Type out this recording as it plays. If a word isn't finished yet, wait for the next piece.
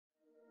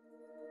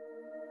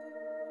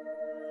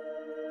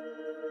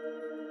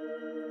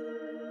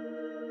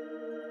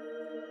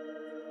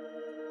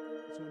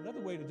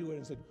way to do it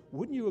and said,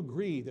 wouldn't you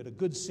agree that a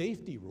good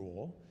safety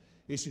rule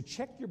is to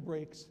check your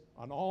brakes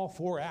on all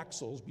 4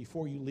 axles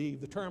before you leave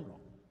the terminal,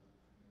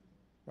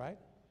 right?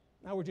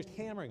 Now we're just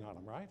hammering on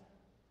them, right?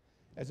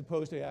 As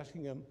opposed to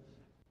asking them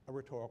a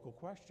rhetorical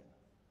question.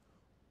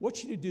 What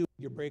should you do with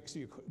your brakes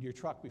of your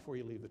truck before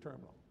you leave the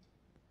terminal?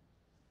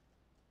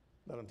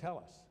 Let them tell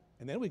us.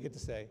 And then we get to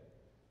say,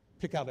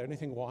 pick out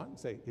anything we want and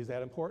say, is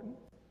that important?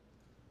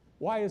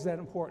 Why is that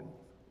important?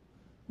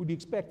 Would you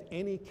expect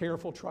any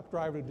careful truck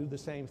driver to do the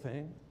same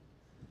thing?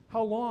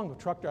 How long have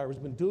truck drivers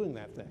been doing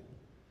that thing?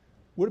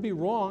 Would it be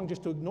wrong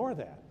just to ignore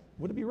that?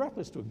 Would it be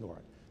reckless to ignore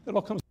it? That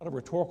all comes out of a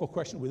rhetorical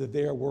question with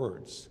their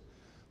words.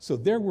 So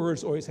their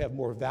words always have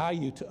more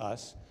value to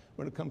us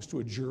when it comes to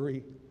a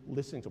jury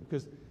listening to them.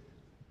 Because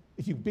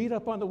if you beat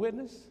up on the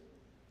witness,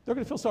 they're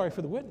going to feel sorry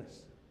for the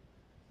witness.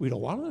 We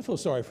don't want them to feel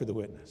sorry for the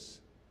witness.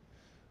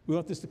 We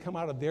want this to come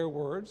out of their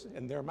words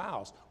and their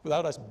mouths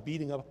without us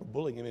beating up or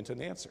bullying them into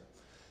an answer.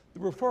 The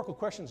rhetorical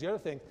questions, the other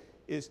thing,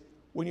 is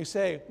when you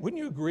say,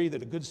 wouldn't you agree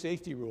that a good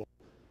safety rule,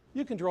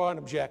 you can draw an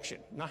objection.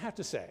 Now I have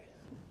to say,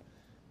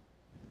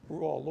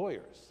 we're all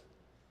lawyers.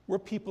 We're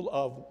people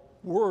of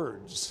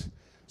words.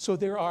 So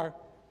there are,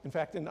 in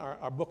fact, in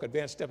our book,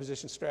 Advanced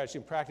Deposition Strategy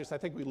and Practice, I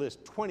think we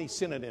list 20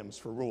 synonyms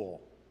for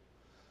rule.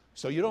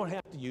 So you don't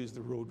have to use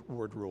the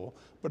word rule,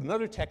 but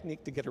another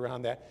technique to get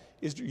around that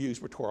is to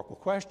use rhetorical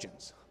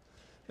questions.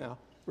 Now,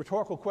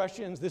 rhetorical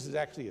questions, this is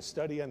actually a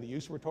study on the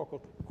use of rhetorical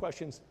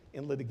questions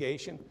in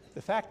litigation.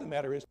 The fact of the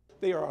matter is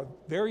they are a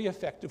very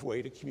effective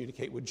way to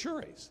communicate with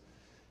juries,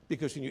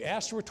 because when you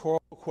ask a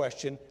rhetorical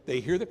question, they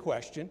hear the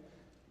question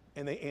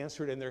and they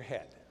answer it in their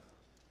head.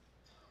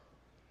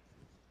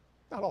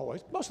 Not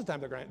always. Most of the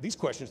time, these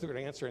questions they're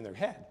going to answer in their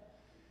head.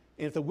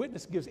 And if the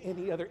witness gives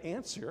any other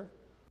answer,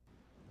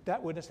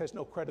 that witness has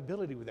no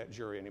credibility with that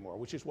jury anymore,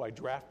 which is why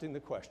drafting the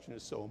question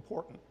is so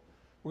important.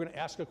 We're going to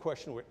ask a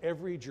question where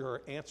every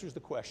juror answers the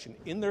question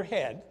in their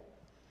head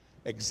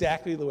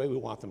exactly the way we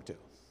want them to.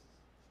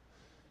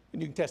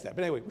 And you can test that.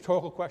 But anyway,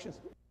 rhetorical questions,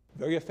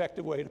 very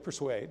effective way to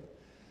persuade.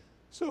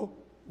 So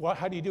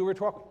how do you do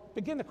rhetorical?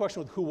 Begin the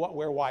question with who, what,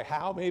 where, why,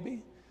 how,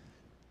 maybe.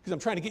 Because I'm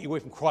trying to get you away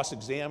from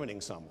cross-examining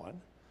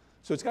someone.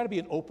 So it's got to be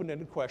an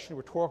open-ended question, a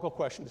rhetorical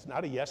question. It's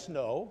not a yes,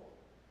 no,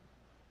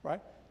 right?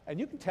 And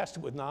you can test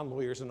it with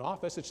non-lawyers in the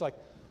office. It's like,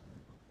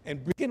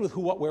 and begin with who,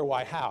 what, where,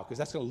 why, how, because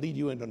that's going to lead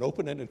you into an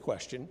open-ended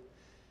question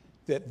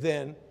that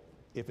then,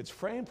 if it's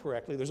framed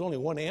correctly, there's only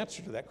one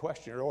answer to that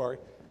question, or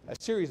a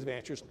series of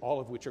answers, all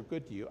of which are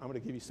good to you. I'm going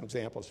to give you some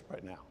examples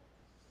right now.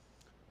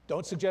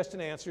 Don't suggest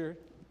an answer.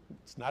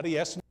 It's not a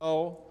yes,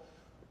 no.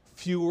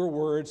 Fewer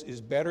words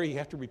is better. You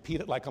have to repeat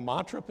it like a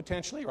mantra,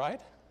 potentially,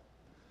 right?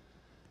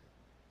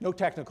 No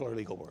technical or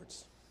legal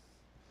words.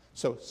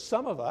 So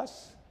some of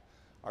us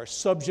are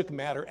subject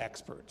matter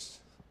experts.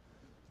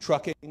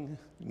 Trucking,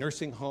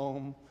 nursing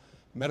home,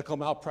 medical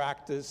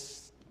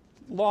malpractice,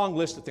 long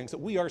list of things that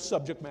we are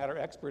subject matter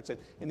experts in.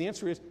 And the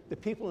answer is the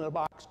people in the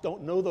box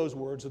don't know those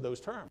words or those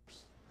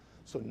terms.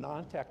 So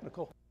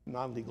non-technical,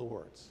 non-legal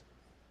words.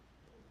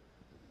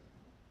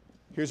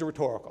 Here's a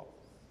rhetorical.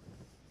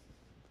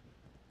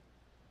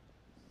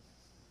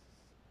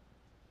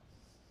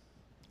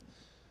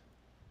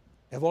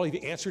 Have all of you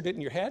answered it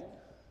in your head?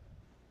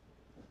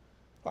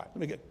 All right, let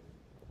me get,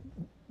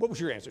 what was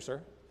your answer, sir?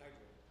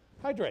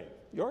 Hydrate.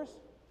 Yours?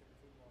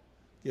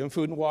 Give them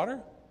food and water.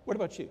 What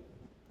about you?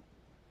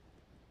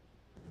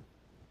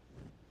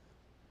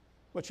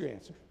 What's your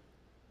answer?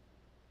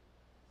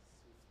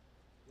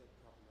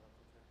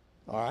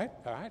 All right,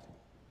 all right.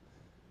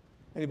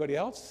 Anybody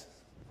else?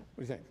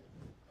 What do you think?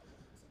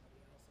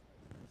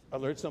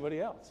 Alert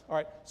somebody else. All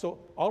right, so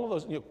all of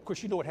those, of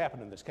course, you know what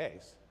happened in this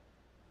case.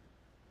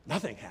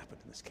 Nothing happened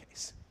in this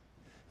case.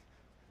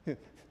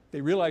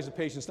 They realize the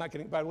patient's not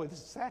getting, by the way, this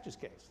is Sach's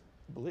case,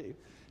 I believe,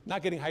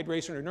 not getting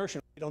hydration or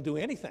nourishment. They don't do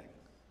anything.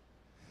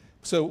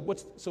 So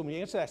when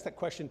you ask that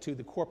question to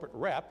the corporate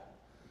rep,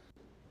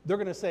 they're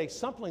going to say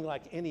something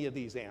like any of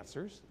these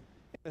answers.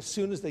 And as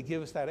soon as they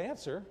give us that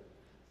answer,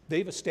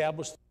 they've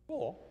established the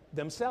rule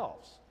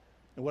themselves.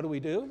 And what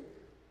do?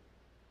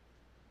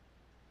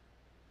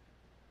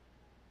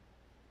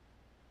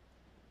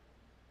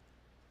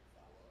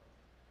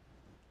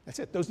 That's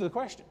it. Those are the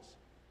questions.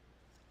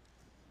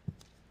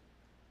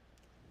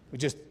 We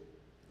just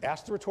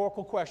ask the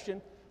rhetorical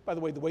question. By the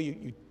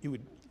way you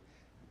would,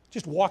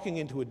 just walking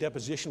into a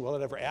deposition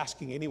without ever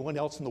asking anyone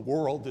else in the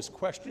world this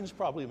question is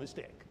probably a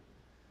mistake.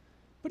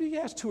 But if you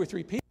ask 2 or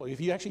 3 people,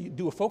 if you actually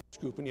do a focus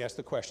group and you ask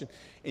the question,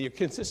 and you're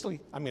consistently,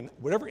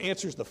 whatever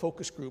answers the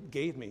focus group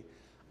gave me,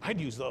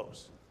 I'd use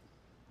those.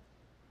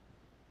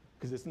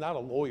 Because it's not a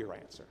lawyer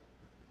answer.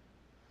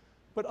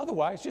 But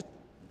otherwise, just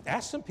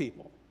ask some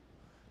people.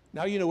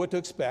 Now you know what to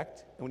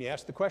expect, and when you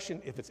ask the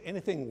question, if it's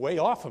anything way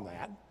off from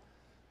that,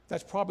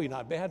 that's probably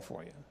not bad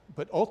for you.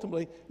 But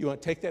ultimately, you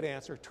want to take that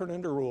answer, turn it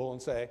into a rule,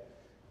 and say,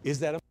 is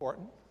that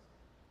important?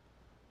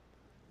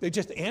 They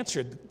just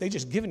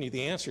given you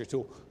the answer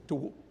to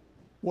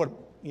what,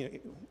 to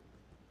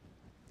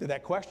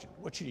that question.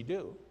 What should you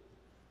do?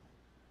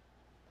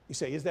 You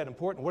say, is that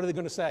important? What are they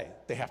going to say?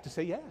 They have to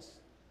say yes.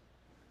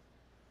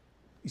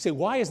 You say,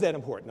 why is that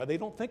important? Now,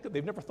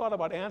 they've never thought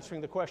about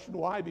answering the question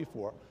why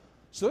before.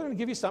 So they're going to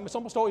give you something. It's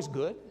almost always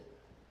good.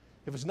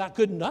 If it's not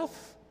good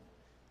enough,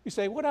 you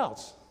say, what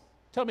else?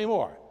 Tell me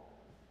more.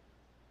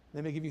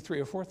 They may give you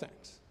 3 or 4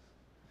 things.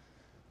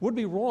 Would it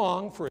be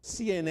wrong for a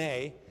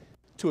CNA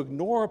to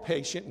ignore a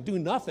patient and do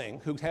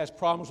nothing who has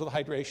problems with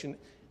hydration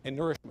and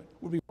nourishment?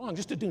 Would it be wrong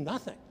just to do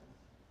nothing?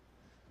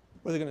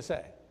 What are they going to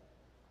say?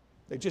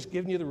 They've just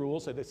given you the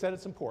rules. They said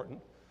it's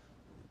important.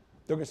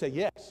 They're going to say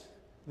yes.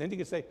 And then you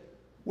can say,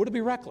 would it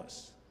be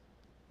reckless?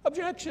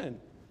 Objection.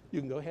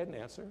 You can go ahead and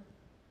answer.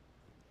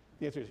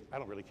 The answer is, I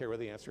don't really care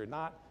whether you answer or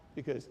not,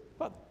 because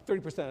about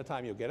 30% of the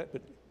time you'll get it,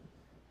 but it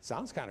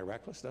sounds kind of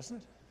reckless, doesn't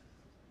it?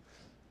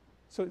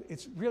 So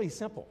it's really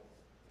simple.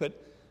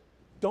 But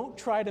don't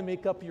try to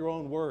make up your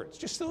own words.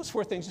 Just those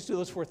 4 things. Just do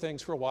those 4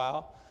 things for a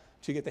while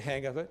till you get the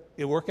hang of it.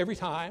 It'll work every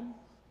time.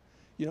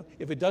 You know,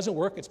 if it doesn't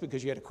work, it's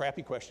because you had a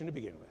crappy question to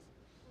begin with.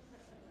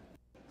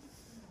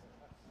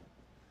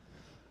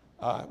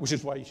 Which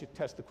is why you should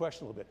test the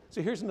question a little bit.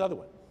 So here's another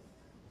one.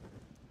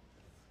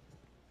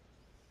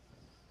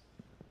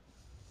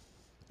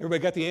 Everybody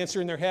got the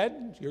answer in their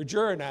head? You're a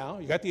juror now.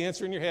 You got the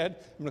answer in your head.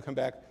 I'm going to come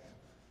back.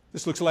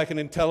 This looks like an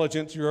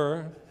intelligent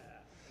juror.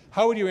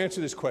 How would you answer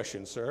this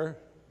question, sir?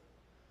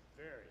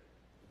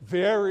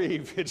 Very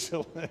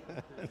vigilant.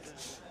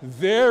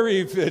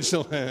 Very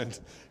vigilant.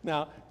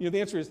 Now, you know,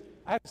 the answer is,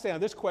 I have to say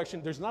on this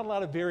question, there's not a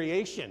lot of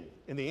variation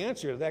in the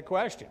answer to that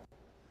question.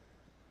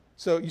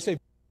 So you say,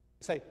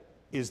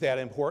 is that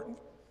important?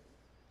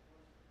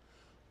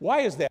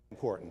 Why is that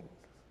important?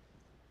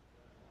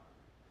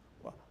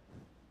 Well,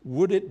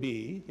 would it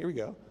be, here we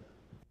go,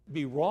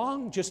 be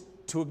wrong just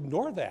to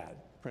ignore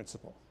that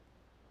principle?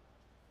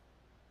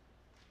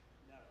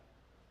 No.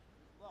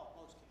 Well,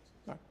 most cases.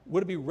 Right.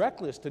 Would it be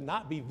reckless to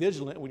not be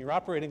vigilant when you're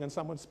operating on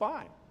someone's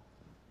spine?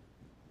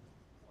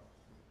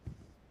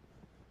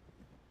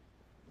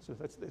 So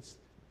that's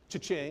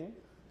cha-ching.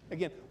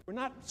 Again, we're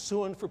not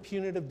suing for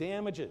punitive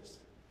damages.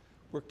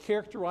 We're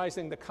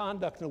characterizing the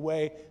conduct in a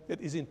way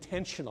that is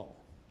intentional,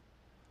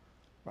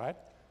 right?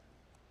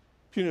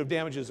 Punitive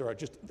damages are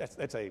just,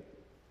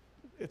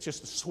 it's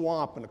just a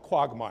swamp and a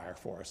quagmire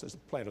for us as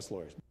plaintiff's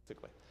lawyers,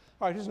 basically.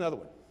 All right, here's another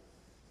one.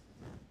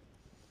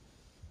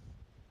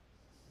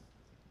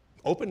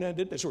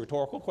 Open-ended, it's a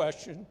rhetorical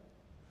question.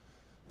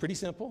 Pretty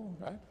simple,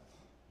 right?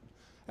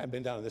 I haven't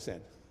been down to this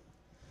end.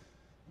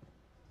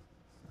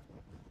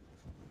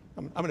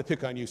 I'm going to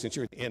pick on you since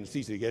you're at the end. It's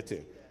easy to get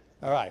to.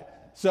 All right.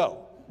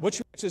 So, what's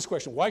your answer to this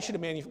question? What should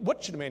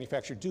a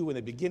manufacturer do when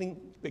they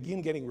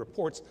begin getting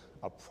reports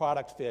of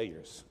product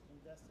failures?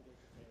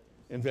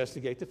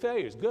 Investigate the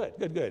failures. Good,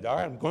 good, good. All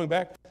right, I'm going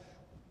back.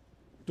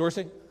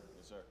 Dorsey?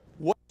 Yes, sir.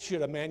 What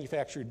should a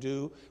manufacturer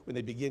do when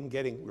they begin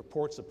getting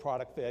reports of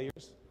product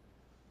failures?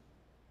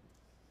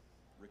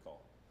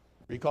 Recall.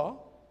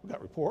 Recall? We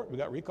got report, we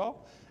got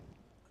recall.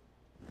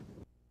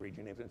 Read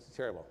your name, it's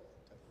terrible.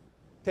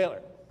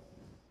 Taylor?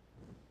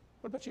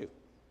 What about you?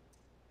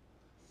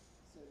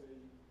 So they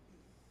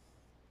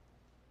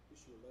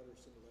issue a letter,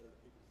 send a letter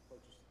to people who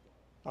purchase the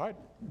product. All right,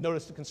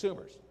 notice to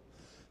consumers.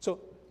 So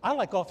I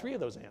like all 3 of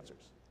those answers.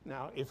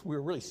 Now, if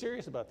we're really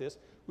serious about this,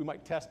 we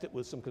might test it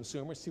with some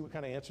consumers, see what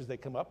kind of answers they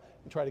come up,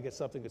 and try to get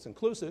something that's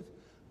inclusive.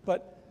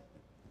 But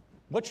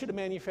what should a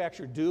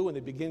manufacturer do when they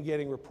begin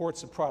getting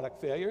reports of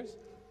product failures?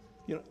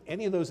 You know,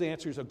 any of those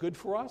answers are good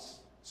for us.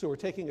 So we're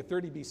taking a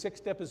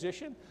 30B6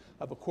 deposition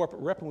of a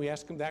corporate rep, and we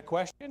ask them that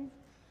question.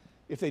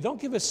 If they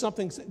don't give us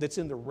something that's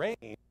in the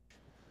range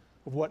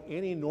of what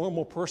any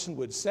normal person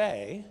would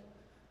say,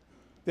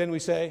 then we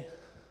say,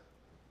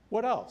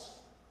 what else?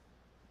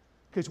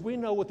 Because we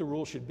know what the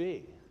rule should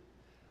be.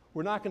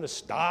 We're not going to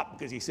stop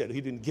because he said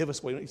he didn't give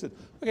us what he said.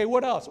 Okay,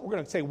 what else? We're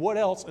going to say what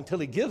else until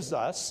he gives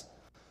us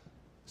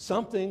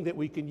something that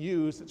we can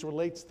use that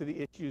relates to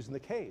the issues in the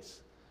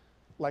case,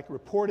 like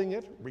reporting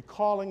it,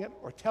 recalling it,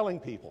 or telling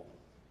people.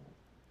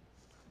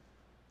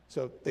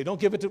 So they don't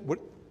give it to,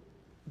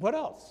 what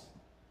else?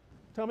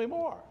 Tell me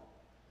more.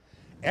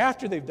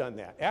 After they've done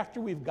that, after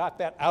we've got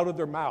that out of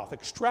their mouth,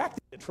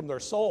 extracted it from their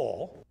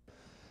soul,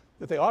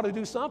 that they ought to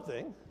do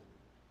something,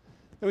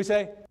 then we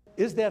say,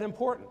 is that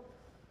important?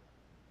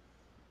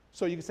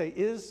 So you can say,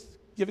 is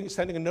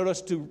sending a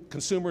notice to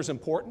consumers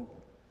important?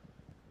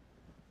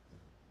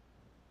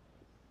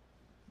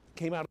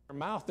 Came out of their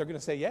mouth, they're going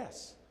to say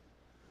yes.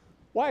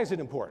 Why is it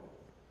important?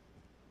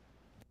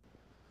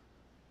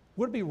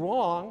 Would it be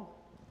wrong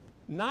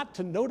not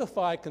to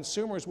notify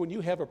consumers when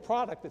you have a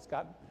product that's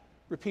got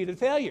repeated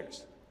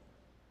failures?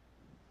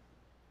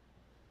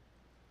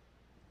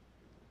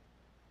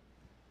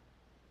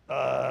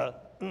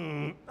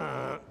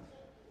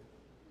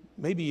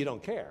 Maybe you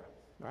don't care,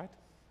 right?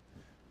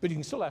 But you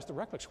can still ask the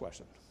reckless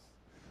question.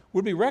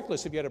 Would it be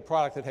reckless if you had a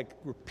product that had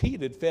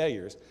repeated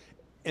failures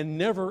and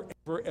never,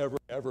 ever, ever,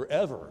 ever,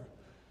 ever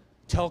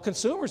tell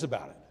consumers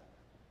about it?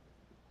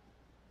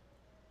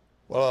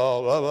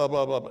 Well, blah, blah,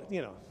 blah, blah, blah,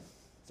 you know.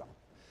 So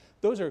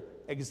those are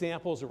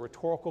examples of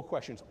rhetorical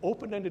questions,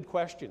 open-ended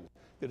questions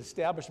that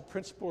establish a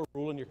principle or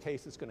rule in your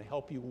case that's going to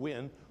help you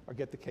win or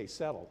get the case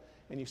settled.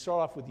 And you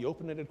start off with the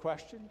open-ended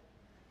question.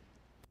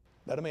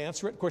 Let them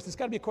answer it. Of course, it's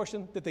got to be a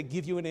question that they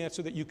give you an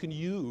answer that you can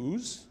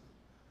use,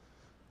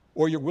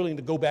 or you're willing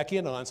to go back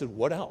in on and say,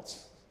 what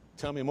else?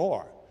 Tell me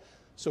more.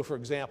 So, for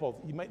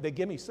example,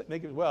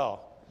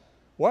 well,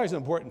 why is it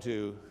important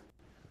to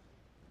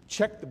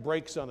check the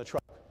brakes on the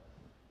truck?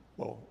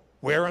 Well,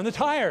 wear on the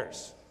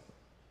tires,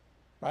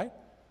 right?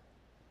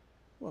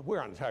 Well,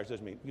 wear on the tires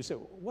doesn't mean, you say,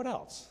 what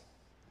else?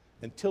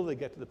 Until they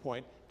get to the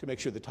point to make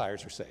sure the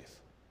tires are safe.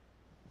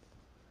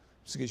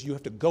 So, because you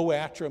have to go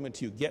after them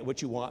until you get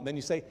what you want. And then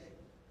you say,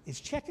 is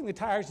checking the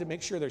tires to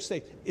make sure they're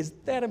safe, is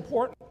that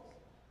important?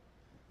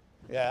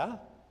 Yeah.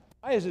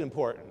 Why is it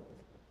important?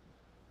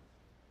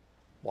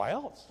 Why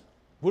else?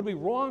 Would it be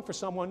wrong for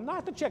someone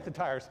not to check the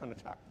tires on the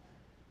tire?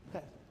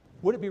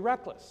 Would it be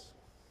reckless?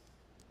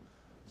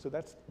 So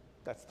that's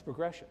the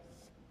progression.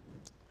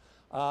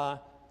 Now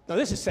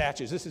this is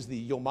Sach's. This is the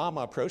Yo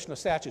Mama approach. Now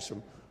Sach is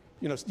from,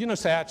 you know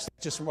Sach,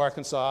 just from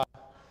Arkansas.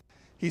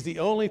 He's the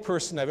only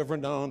person I've ever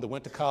known that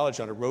went to college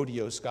on a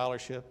rodeo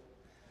scholarship.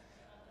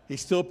 He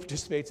still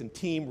participates in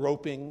team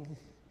roping.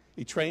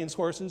 He trains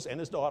horses and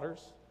his daughters.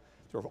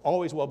 They're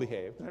always well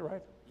behaved. Isn't that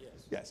right? Yes.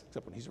 Yes,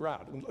 except when he's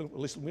around, at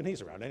least when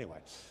he's around anyway.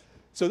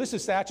 So this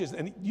is Sach's,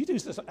 and you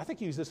use this, I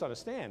think you used this on a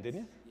stand,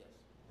 didn't you? Yes.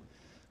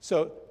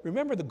 So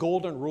remember the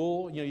golden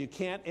rule? You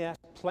can't ask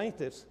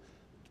plaintiffs,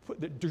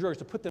 the jurors,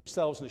 to put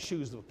themselves in the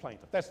shoes of a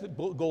plaintiff. That's the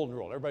golden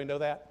rule. Everybody know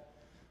that?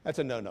 That's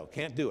a no-no.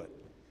 Can't do it.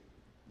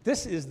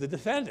 This is the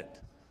defendant.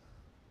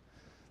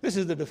 This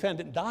is the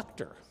defendant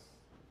doctor.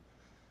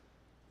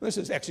 This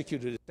is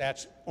executed.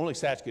 Only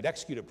Sach could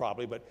execute it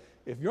probably, but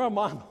if your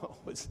mama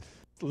was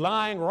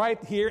lying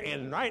right here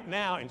and right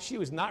now and she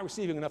was not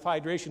receiving enough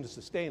hydration to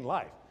sustain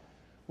life,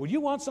 would you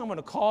want someone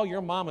to call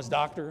your mama's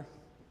doctor?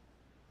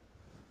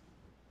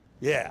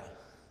 Yeah.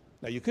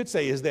 Now you could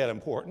say, is that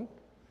important?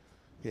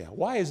 Yeah.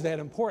 Why is that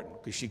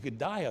important? Because she could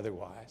die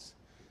otherwise.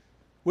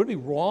 Would it be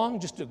wrong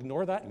just to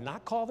ignore that and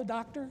not call the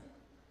doctor?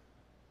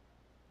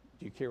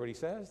 Do you care what he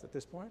says at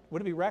this point?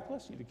 Would it be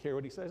reckless? Do you care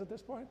what he says at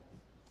this point?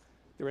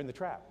 They're in the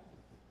trap.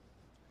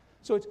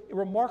 So it's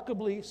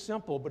remarkably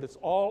simple, but it's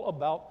all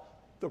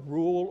about the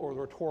rule or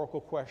the rhetorical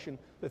question,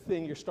 the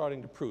thing you're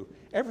starting to prove.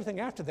 Everything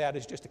after that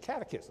is just a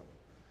catechism.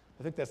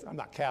 I'm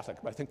not Catholic,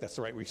 but I think that's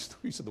the right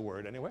use of the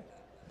word anyway.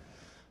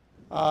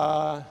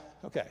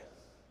 Okay.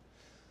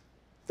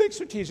 Think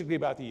strategically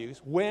about the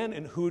use. When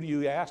and who do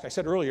you ask? I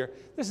said earlier,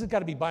 this has got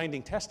to be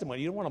binding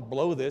testimony. You don't want to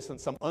blow this on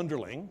some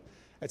underling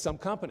at some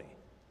company.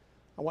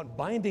 I want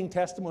binding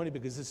testimony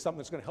because this is something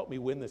that's going to help me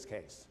win this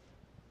case.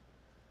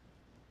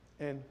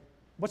 And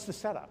what's the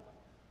setup?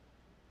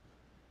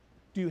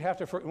 Do you have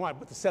to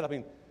put the setup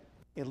in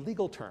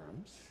legal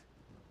terms?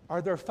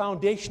 Are there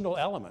foundational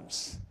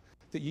elements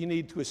that you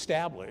need to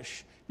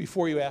establish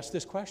before you ask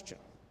this question?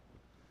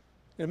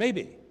 And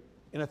maybe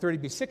in a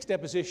 30B6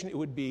 deposition, it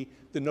would be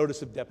the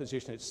notice of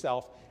deposition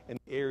itself and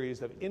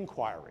areas of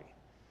inquiry.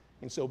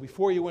 And so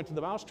before you went to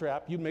the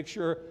Mousetrap, you'd make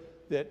sure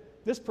that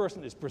this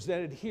person is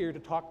presented here to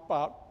talk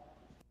about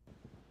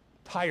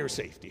tire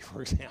safety,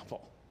 for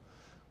example,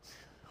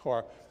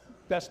 or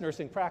best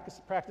nursing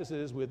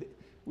practices with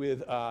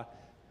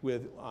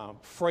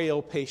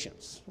frail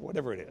patients,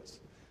 whatever it is.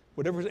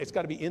 Whatever, it's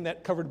got to be in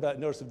that covered by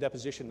notice of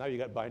deposition. Now you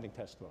got binding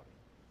testimony.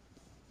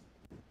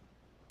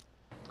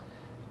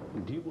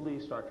 Do you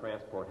believe Star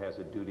Transport has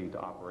a duty to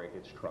operate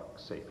its truck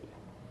safely?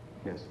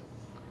 Yes.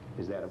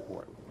 Is that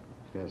important?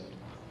 Yes.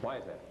 Why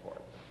is that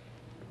important?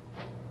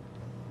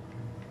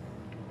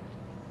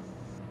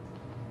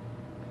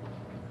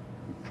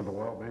 For the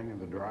well-being of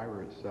the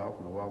driver itself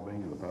and the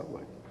well-being of the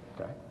public.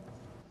 Okay.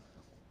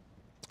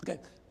 Okay.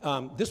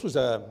 This was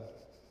a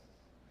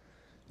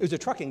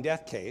trucking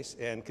death case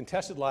and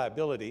contested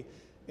liability,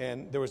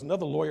 and there was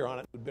another lawyer on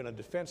it who'd been a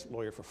defense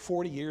lawyer for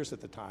 40 years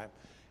at the time.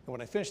 And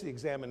when I finished the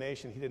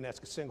examination, he didn't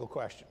ask a single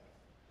question.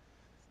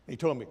 And he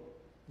told me,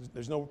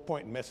 there's no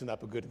point in messing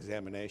up a good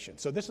examination.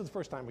 So this is the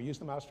first time we used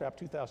the Mousetrap,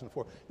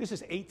 2004. This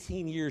is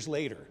 18 years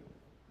later,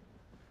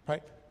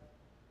 right?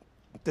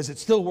 Does it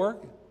still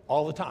work?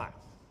 All the time.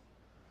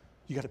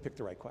 You got to pick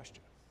the right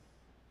question.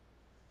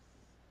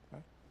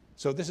 Right?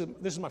 So this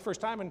is my first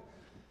time, and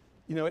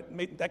it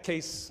made that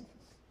case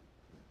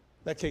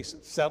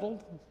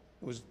settled.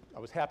 I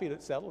was happy that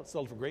it settled. It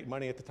settled for great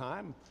money at the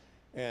time.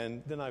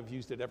 And then I've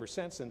used it ever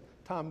since. And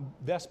Tom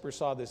Vesper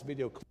saw this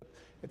video clip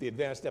at the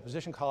Advanced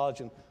Deposition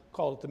College and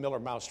called it the Miller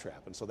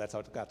Mousetrap. And so that's how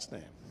it got its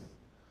name.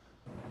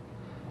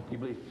 Do you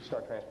believe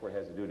Star Transport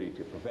has a duty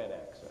to prevent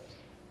access?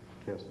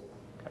 Yes.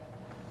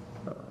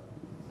 Okay.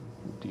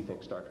 Do you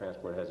think Star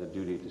Transport has a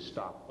duty to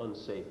stop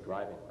unsafe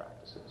driving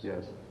practices?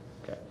 Yes.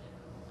 Okay.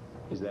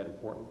 Is that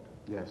important?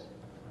 Yes.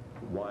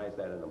 Why is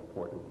that an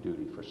important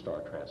duty for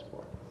Star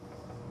Transport?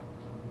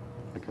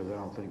 Because I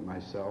don't think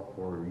myself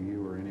or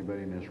you or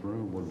anybody in this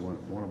room would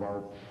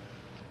want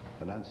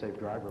an unsafe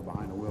driver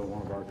behind the wheel of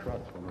one of our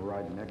trucks when we're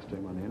riding next to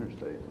him on the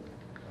interstate.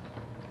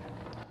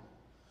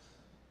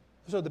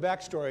 So the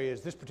backstory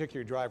is this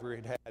particular driver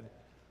had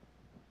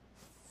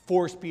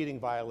 4 speeding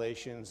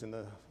violations in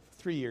the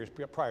 3 years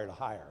prior to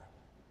hire.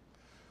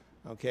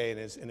 Okay,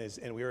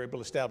 and we were able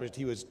to establish that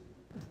he was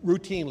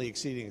routinely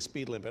exceeding the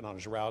speed limit on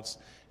his routes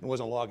and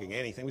wasn't logging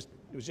anything.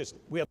 It was just,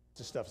 we had lots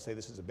of stuff to say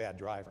this is a bad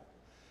driver.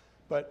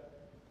 But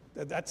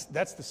that's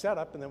the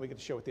setup, and then we get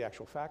to show what the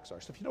actual facts are.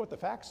 So if you know what the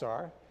facts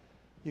are,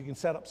 you can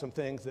set up some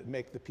things that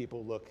make the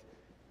people look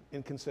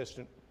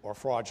inconsistent or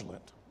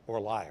fraudulent or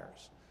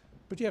liars.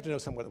 But you have to know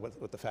somewhat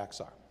what the facts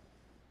are.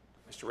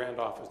 Mr.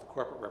 Randolph, as the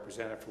corporate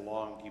representative for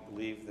Long, do you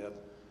believe that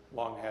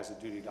Long has a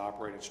duty to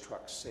operate its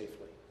trucks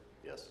safely?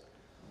 Yes,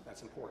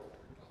 That's important.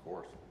 of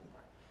course.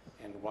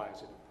 And why is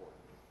it important?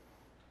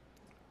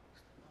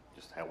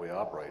 Just how we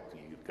operate.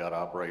 You've got to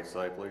operate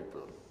safely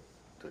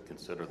to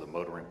consider the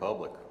motoring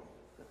public,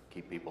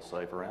 keep people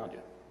safe around you.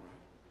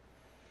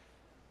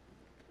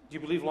 Do you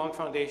believe Long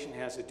Foundation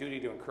has a duty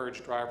to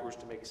encourage drivers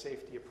to make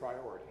safety a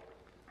priority?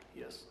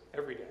 Yes,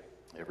 Every day.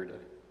 every day.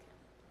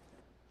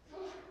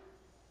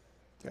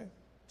 Okay.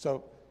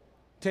 So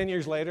 10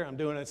 years later, I'm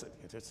doing it.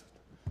 It just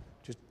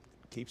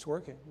keeps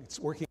working. It's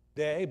working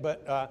today,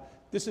 but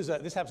this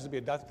happens to be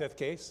a death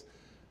case.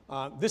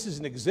 This is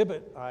an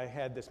exhibit I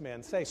had this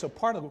man say. So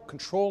part of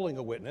controlling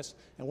a witness,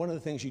 and one of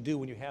the things you do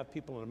when you have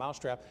people in a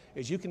mousetrap,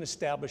 is you can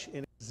establish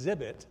an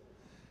exhibit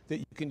that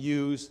you can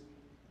use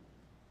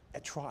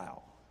at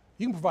trial.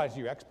 You can provide it to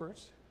your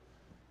experts.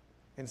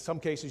 In some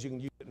cases, you can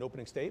use it in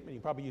opening statement. You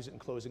can probably use it in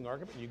closing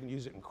argument. You can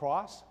use it in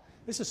cross.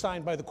 This is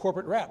signed by the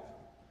corporate rep.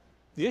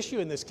 The issue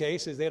in this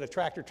case is they had a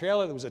tractor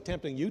trailer that was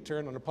attempting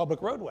U-turn on a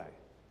public roadway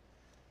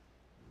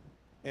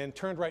and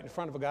turned right in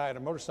front of a guy on a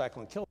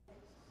motorcycle and killed him.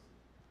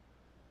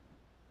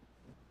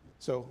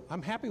 So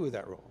I'm happy with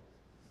that rule.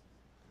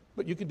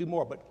 But you can do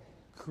more. But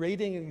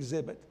creating an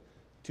exhibit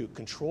to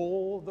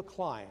control the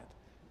client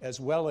as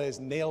well as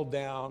nail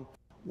down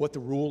what the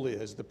rule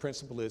is, the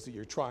principle is that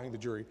you're trying the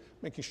jury,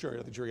 making sure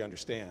that the jury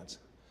understands.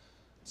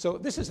 So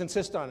this is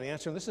insist on an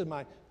answer, and this is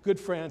my good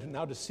friend,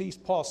 now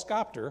deceased, Paul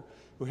Scopter,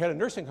 who had a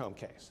nursing home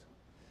case.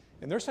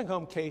 A nursing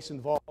home case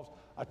involved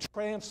a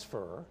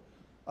transfer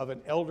of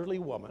an elderly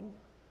woman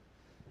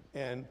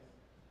and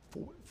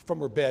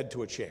from her bed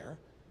to a chair,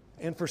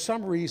 and for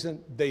some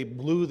reason, they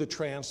blew the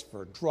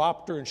transfer,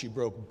 dropped her, and she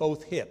broke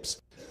both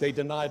hips. They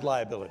denied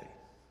liability.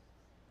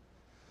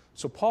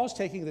 So Paul's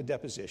taking the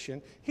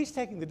deposition. He's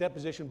taking the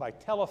deposition by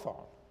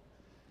telephone.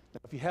 Now,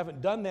 if you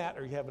haven't done that,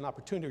 or you have an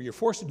opportunity, or you're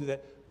forced to do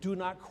that, do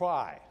not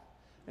cry.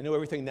 I know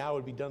everything now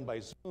would be done by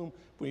Zoom.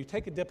 But when you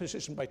take a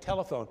deposition by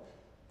telephone,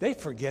 they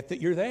forget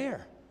that you're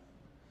there.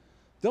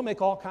 They'll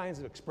make all kinds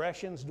of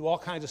expressions, do all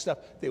kinds of stuff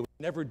they would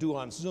never do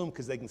on Zoom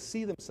because they can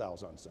see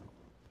themselves on Zoom.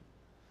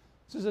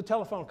 This is a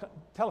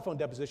telephone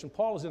deposition.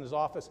 Paul is in his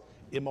office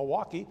in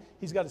Milwaukee.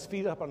 He's got his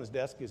feet up on his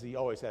desk, as he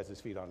always has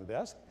his feet on the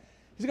desk.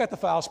 He's got the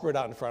file spread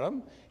out in front of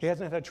him. He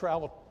hasn't had to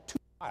travel 2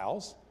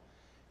 miles.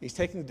 He's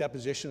taking the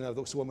deposition of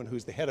this woman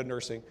who's the head of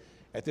nursing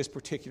at this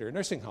particular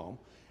nursing home.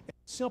 And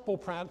the simple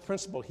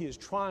principle he is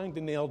trying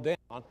to nail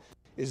down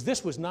is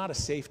this was not a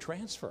safe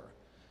transfer.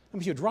 I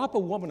mean, if you drop a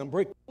woman and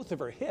break both of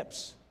her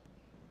hips,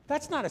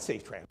 that's not a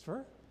safe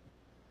transfer.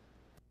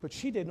 But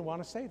she didn't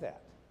want to say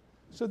that.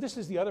 So this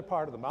is the other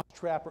part of the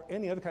mousetrap or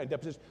any other kind of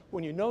deposition.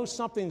 When you know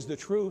something's the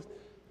truth,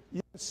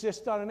 you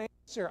insist on an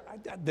answer.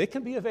 They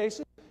can be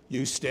evasive.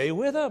 You stay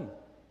with them.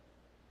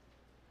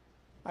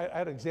 I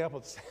had an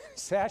example.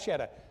 Sach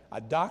had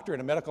a doctor in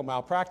a medical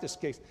malpractice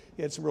case.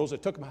 He had some rules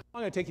that took him. How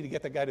long did it take you to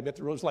get that guy to admit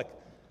the rules? Like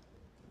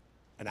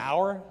an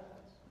hour?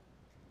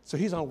 So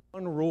he's on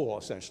one rule,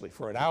 essentially,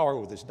 for an hour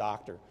with his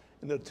doctor,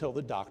 and until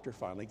the doctor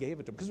finally gave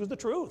it to him, because it was the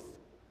truth.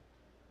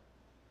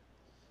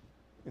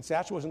 And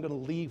Sach wasn't going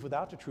to leave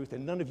without the truth,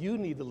 and none of you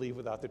need to leave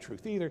without the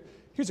truth either.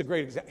 Here's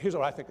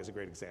what I think is a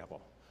great example.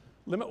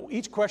 Limit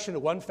each question to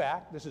one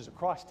fact. This is a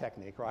cross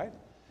technique, right?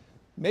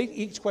 Make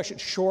each question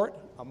short,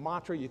 a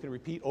mantra you can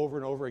repeat over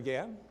and over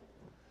again.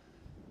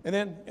 And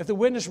then if the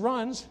witness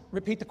runs,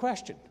 repeat the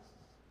question.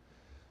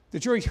 The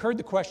jury heard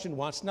the question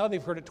once, now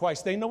they've heard it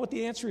twice. They know what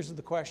the answer is to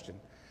the question.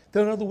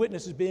 They know the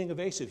witness is being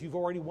evasive. You've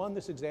already won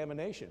this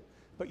examination,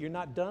 but you're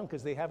not done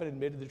because they haven't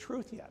admitted the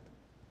truth yet.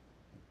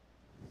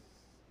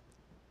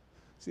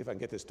 See if I can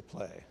get this to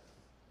play.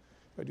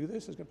 If I do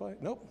this, it's going to play?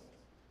 Nope.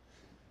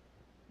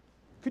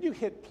 Could you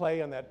hit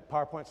play on that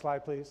PowerPoint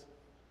slide, please?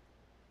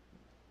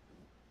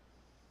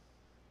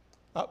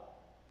 Oh,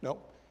 no.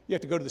 You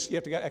have to go to you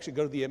have to actually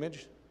go to the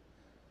image.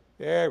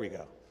 There we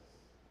go.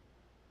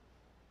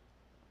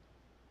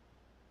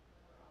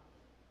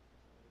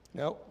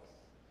 Nope.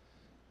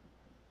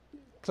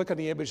 Click on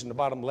the image in the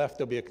bottom left.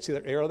 There'll be a, see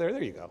that arrow there?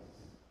 There you go.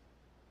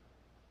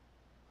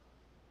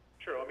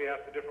 Sure, let me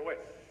ask a different way.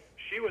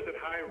 She was at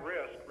high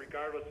risk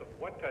regardless of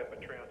what type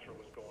of transfer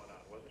was going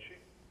on, wasn't she?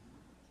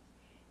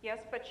 Yes,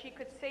 but she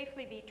could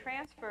safely be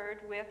transferred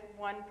with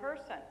one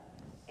person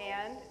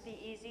and the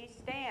easy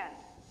stand.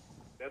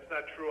 That's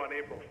not true on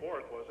April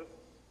 4th, was it?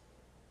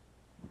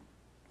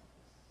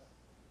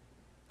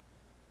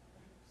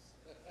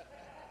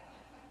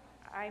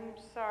 I'm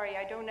sorry,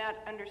 I do not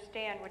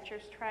understand what you're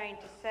trying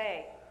to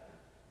say.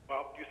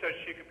 Well, you said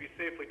she could be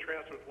safely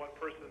transferred with one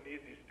person in the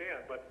easy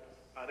stand, but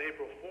on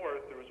April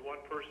 4th, there was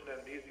one person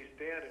at an easy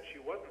stand and she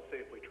wasn't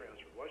safely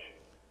transferred, was she?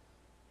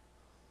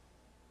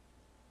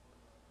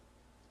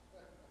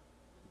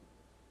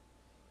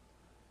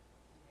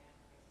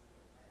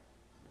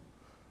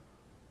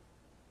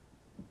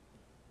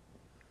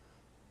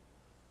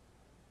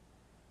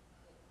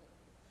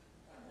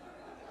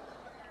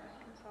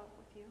 Consult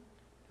with you.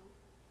 No,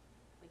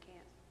 we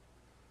can't.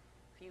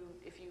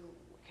 If you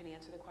can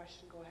answer the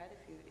question, go ahead.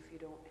 If you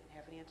don't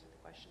have an answer to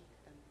the question,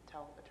 then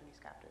tell Attorney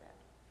Scott after that.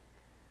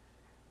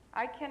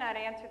 I cannot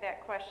answer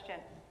that question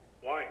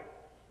Why?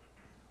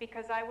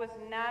 because I was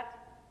not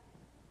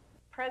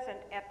present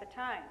at the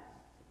time.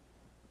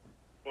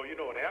 Well, you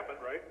know what happened,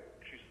 right?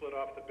 She slid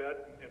off the bed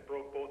and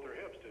broke both her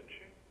hips, didn't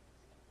she?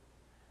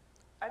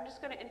 I'm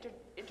just going to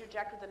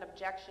interject with an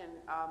objection.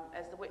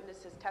 As the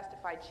witness has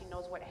testified, she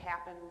knows what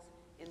happened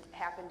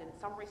in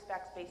some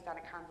respects based on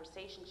a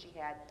conversation she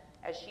had.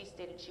 As she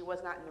stated, she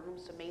was not in the room,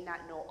 so may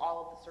not know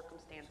all of the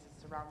circumstances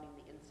surrounding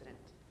the incident.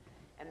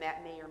 And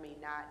that may or may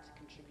not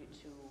contribute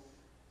to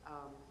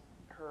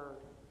her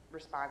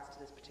response to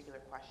this particular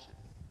question.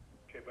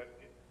 Okay, but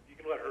you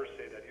can let her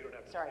say that. You don't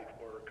have to Sorry. speak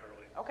for her,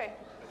 Carly. Okay.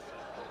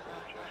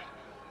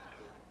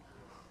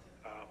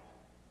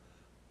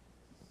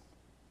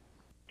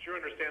 It's your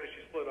understanding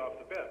she slid off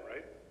the bed,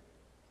 right?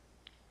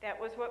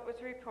 That was what was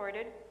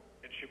reported.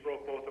 And she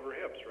broke both of her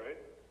hips, right?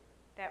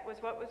 That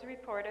was what was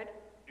reported.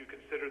 You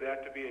consider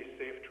that to be a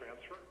safe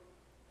transfer?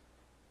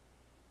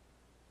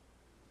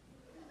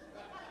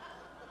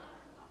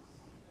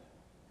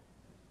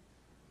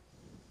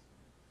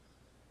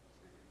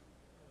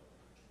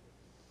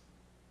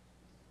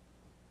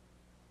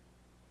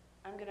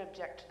 I'm going to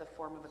object to the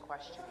form of the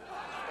question.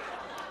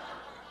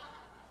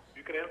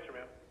 You can answer,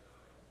 ma'am.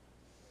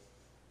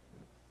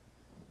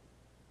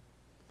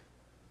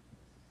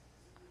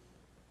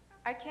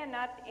 I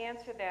cannot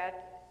answer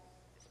that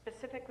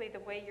specifically the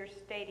way you're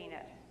stating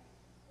it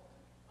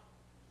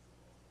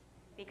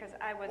because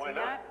I was Why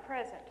not? not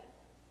present.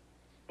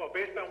 Well,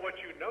 based on what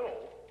you know,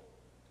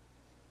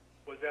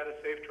 was that a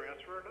safe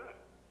transfer or not?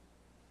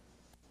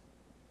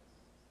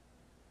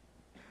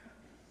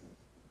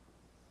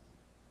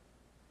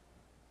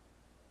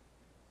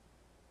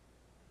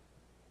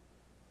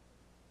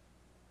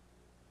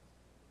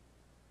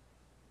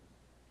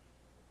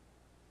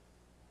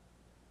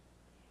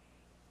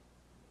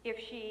 If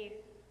she...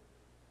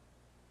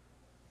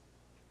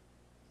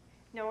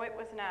 No, it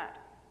was not.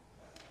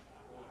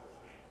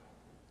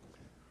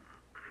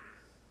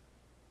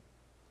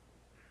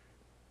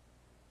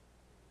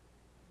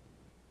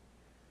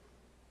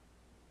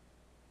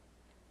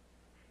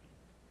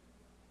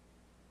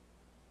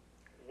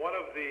 One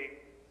of the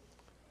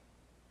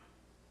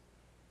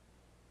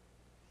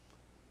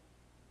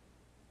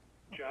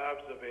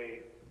jobs of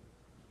a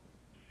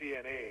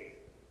CNA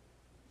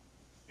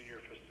in your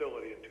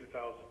facility in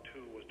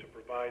 2002 was to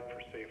provide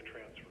for safe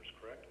transfers,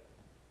 correct?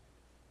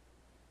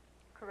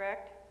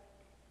 Correct?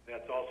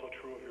 That's also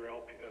true of your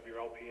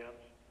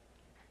LPNs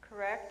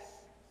Correct?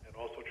 and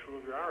also true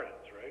of your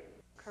RNs, right?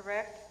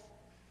 Correct?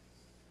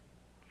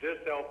 This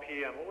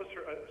LPN, what was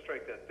her,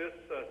 strike that, this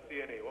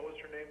CNA, what was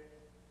her name?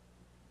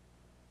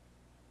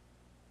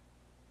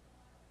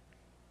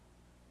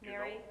 Do you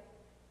know?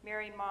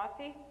 Mary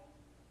Mothy?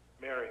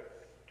 Mary.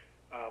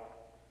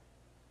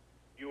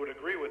 You would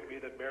agree with me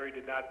that Mary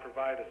did not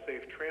provide a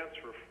safe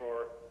transfer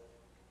for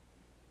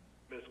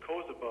Ms.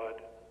 Kozabud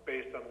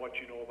based on what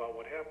you know about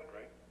what happened,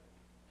 right?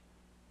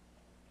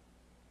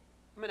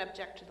 I'm going to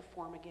object to the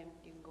form again.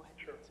 You can go ahead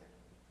and Sure. answer.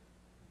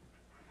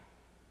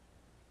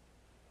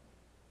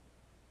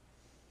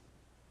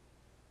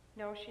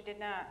 No, she did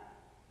not.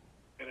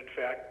 And in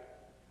fact,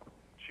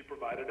 she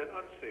provided an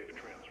unsafe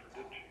transfer,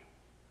 didn't she?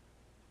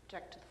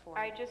 Object to the form.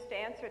 I just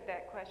answered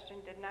that question,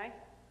 didn't I?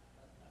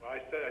 Well, I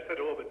said it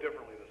a little bit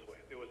differently this way.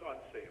 It was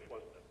unsafe,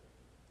 wasn't it?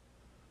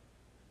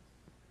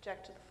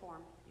 Object to the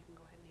form. You can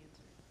go ahead and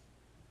answer.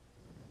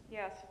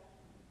 Yes.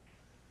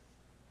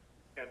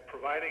 And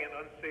providing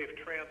an unsafe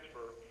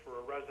transfer for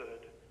a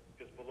resident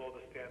is below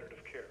the standard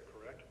of care,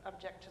 correct?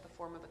 Object to the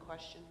form of the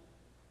question.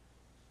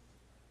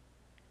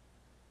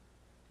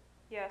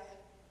 Yes.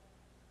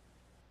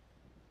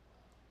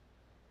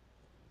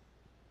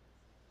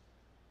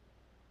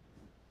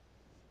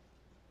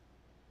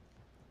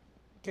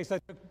 Okay, so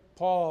that took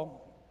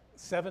Paul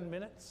 7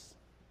 minutes.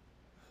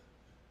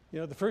 You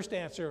know, the first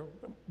answer,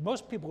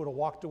 most people would have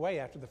walked away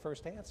after the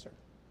first answer,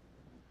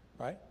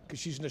 right? Because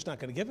she's just not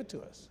going to give it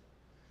to us.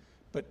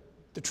 But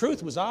the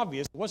truth was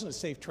obvious. It wasn't a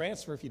safe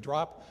transfer if you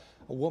drop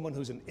a woman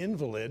who's an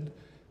invalid,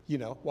 you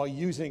know, while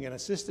using an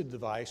assisted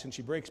device and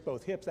she breaks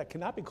both hips. That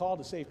cannot be called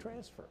a safe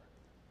transfer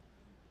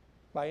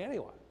by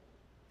anyone.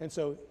 And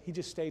so he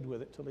just stayed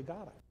with it till he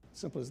got it.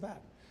 Simple as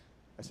that.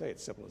 I say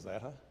it's simple as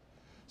that, huh?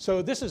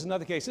 So this is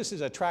another case. This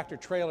is a tractor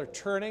trailer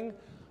turning.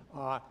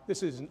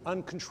 This is an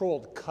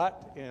uncontrolled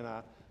cut in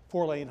a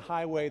 4-lane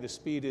highway. The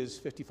speed is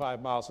 55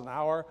 miles an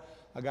hour.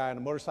 A guy on a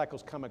motorcycle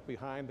is coming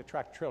behind. The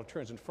tractor trailer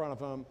turns in front of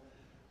him.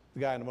 The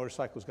guy on the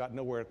motorcycle's got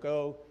nowhere to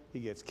go. He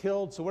gets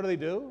killed. So what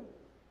do?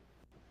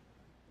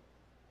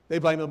 They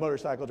blame the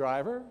motorcycle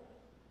driver.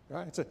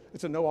 Right?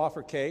 It's a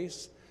no-offer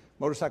case.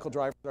 Motorcycle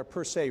drivers are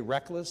per se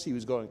reckless. He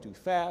was going too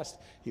fast.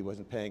 He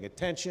wasn't paying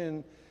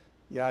attention.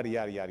 Yada,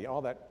 yada, yada,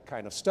 all that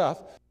kind of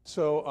stuff.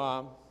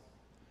 So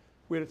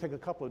we had to take a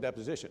couple of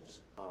depositions.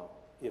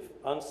 If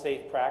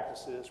unsafe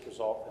practices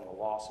result in the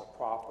loss of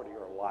property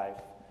or life,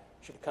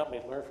 should a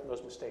company learn from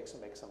those mistakes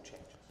and make some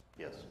changes?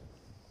 Yes.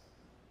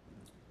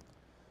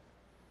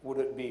 Would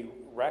it be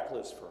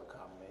reckless for a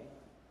company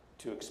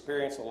to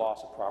experience the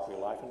loss of property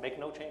or life and make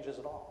no changes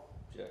at all?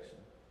 Objection.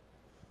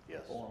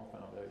 Yes. Form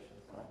foundation.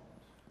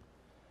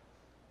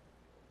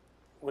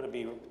 Would it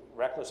be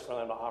reckless for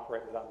them to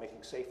operate without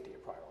making safety a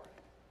priority?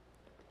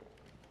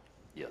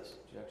 Yes.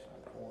 Objection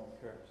to form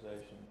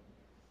characterization.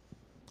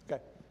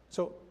 Okay,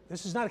 so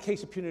this is not a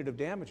case of punitive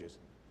damages.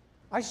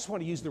 I just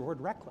want to use the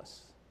word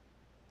reckless.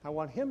 I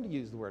want him to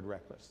use the word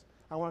reckless.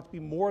 I want it to be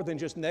more than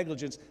just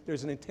negligence.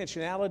 There's an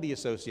intentionality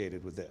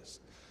associated with this.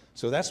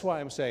 So that's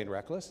why I'm saying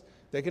reckless.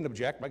 They can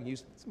object. I can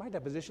use, it's my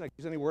deposition. I can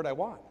use any word I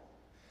want,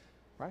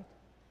 right?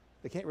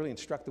 They can't really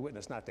instruct the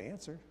witness not to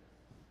answer.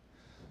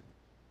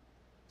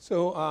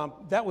 So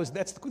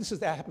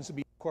that happens to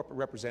be a corporate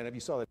representative.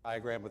 You saw the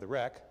diagram of the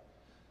wreck.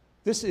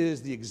 This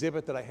is the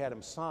exhibit that I had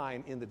him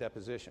sign in the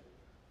deposition.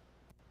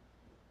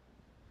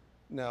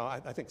 Now,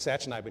 I think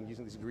Sach and I have been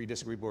using these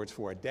agree-disagree boards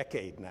for a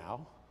decade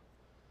now.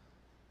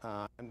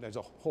 And there's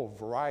a whole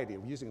variety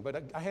of using it.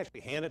 But I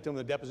actually hand it to them in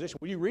the deposition.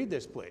 Will you read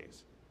this,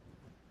 please?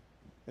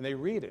 And they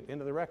read it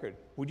into the record.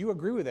 Would you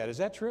agree with that? Is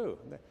that true?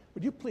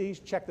 Would you please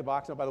check the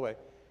box? Now, by the way,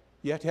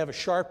 you have to have a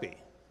Sharpie.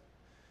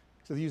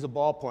 So if you use a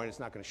ballpoint, it's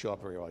not going to show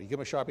up very well. You give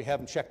them a Sharpie, have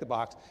them check the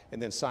box,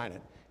 and then sign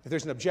it. If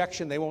there's an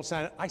objection, they won't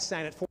sign it. I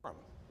sign it for them.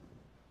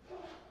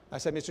 I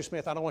said, Mr.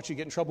 Smith, I don't want you to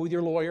get in trouble with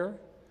your lawyer.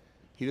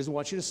 He doesn't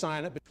want you to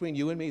sign it. Between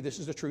you and me, this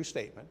is a true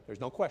statement.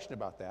 There's no question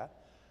about that.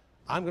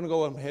 I'm going to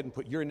go ahead and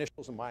put your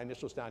initials and my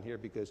initials down here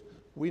because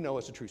we know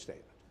it's a true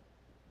statement.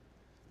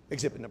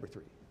 Exhibit number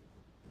 3.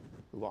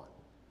 Move on.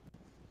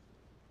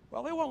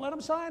 Well, they won't let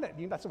them sign it.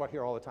 That's what I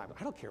hear all the time.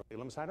 I don't care if they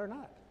let them sign it or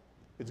not.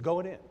 It's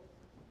going in.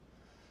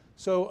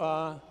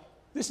 So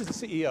this is the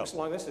CEO. Mr.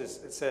 Long,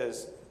 it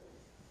says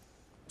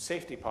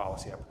safety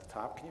policy up at the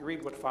top. Can you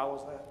read what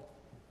follows that?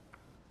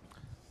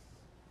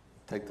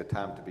 Take the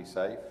time to be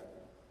safe.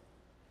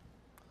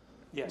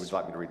 Yes. Would you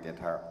like me to read the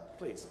entire?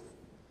 Please.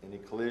 Any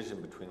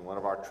collision between one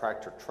of our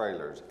tractor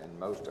trailers and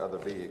most other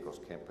vehicles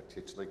can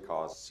potentially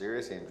cause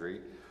serious injury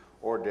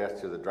or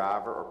death to the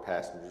driver or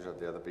passengers of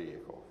the other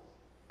vehicle.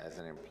 As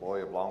an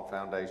employee of Long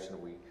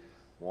Foundation, we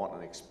want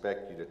and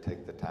expect you to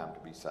take the time to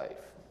be safe.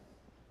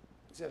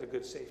 Is that a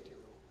good safety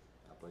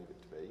rule? I believe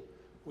it to be.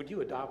 Would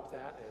you adopt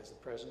that as the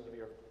president of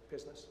your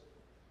business?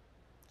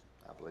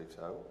 I believe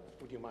so.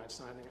 Would you mind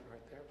signing it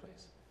right there,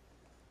 please?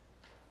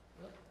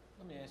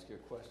 Let me ask you a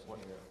question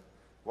here.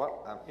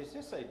 What? Is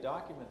this a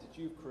document that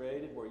you've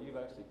created where you've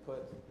actually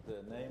put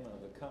the name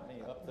of the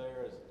company up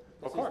there?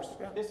 Of course,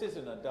 yeah. This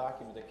isn't a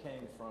document that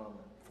came from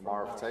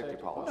our safety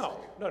policy.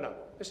 No.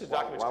 This is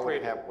documents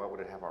created. Why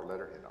would it have our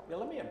letterhead on it? Yeah,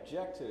 let me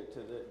object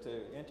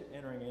to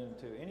entering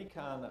into any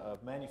kind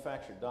of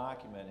manufactured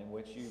document in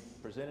which you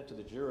present it to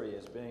the jury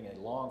as being a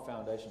Long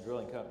Foundation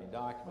Drilling Company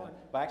document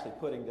by actually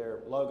putting their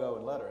logo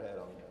and letterhead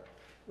on there.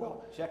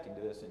 Well, objecting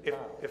to this entirely.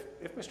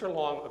 If Mr.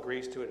 Long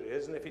agrees to it, it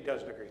is, and if he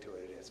doesn't agree to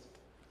it, it isn't.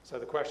 So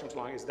the question, Mr.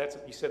 Long, is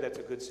you said that's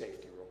a good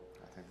safety rule.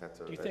 I think that's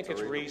a. Do you think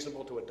it's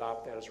reasonable to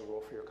adopt that as a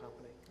rule for your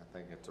company? I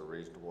think it's a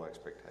reasonable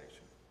expectation.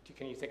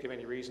 Can you think of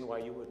any reason why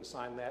you wouldn't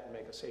sign that and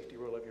make a safety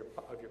rule of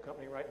your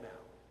company right now?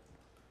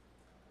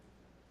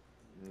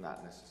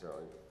 Not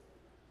necessarily.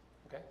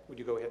 Okay. Would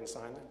you go ahead and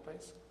sign that,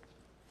 please?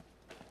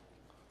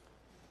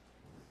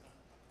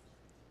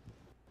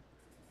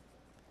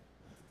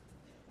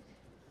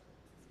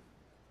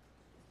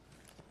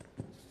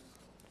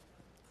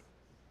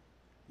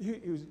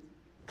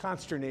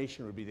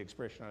 Consternation would be the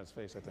expression on his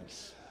face, I think.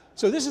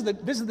 So this is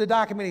the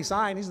document he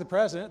signed. He's the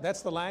president.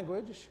 That's the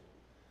language.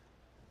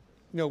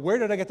 You know, where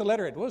did I get the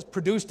letterhead? It was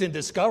produced in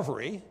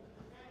Discovery.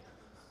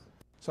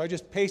 So I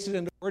just pasted it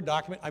into a Word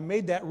document. I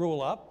made that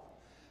rule up.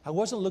 I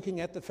wasn't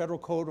looking at the Federal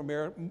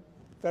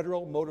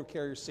Federal Motor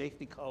Carrier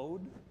Safety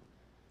Code.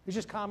 It's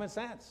just common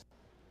sense.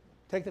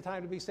 Take the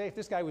time to be safe.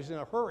 This guy was in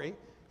a hurry.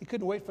 He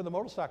couldn't wait for the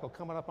motorcycle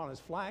coming up on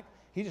his flank.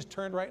 He just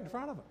turned right in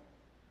front of him.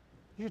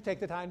 You should take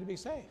the time to be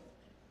safe.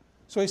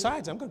 So he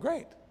signs. I'm good,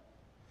 great.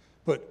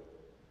 But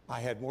I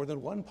had more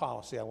than one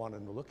policy I wanted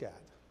him to look at.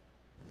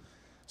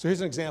 So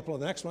here's an example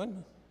of the next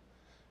one.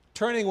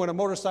 Turning when a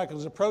motorcycle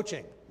is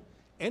approaching.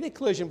 Any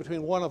collision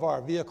between one of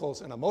our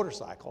vehicles and a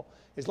motorcycle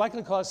is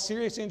likely to cause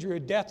serious injury or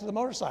death to the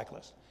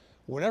motorcyclist.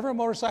 Whenever a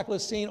motorcycle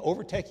is seen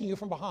overtaking you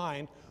from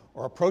behind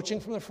or approaching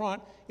from the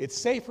front, it's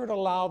safer to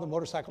allow the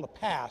motorcycle to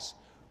pass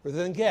rather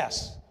than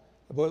guess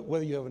about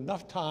whether you have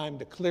enough time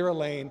to clear a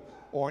lane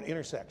or an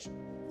intersection.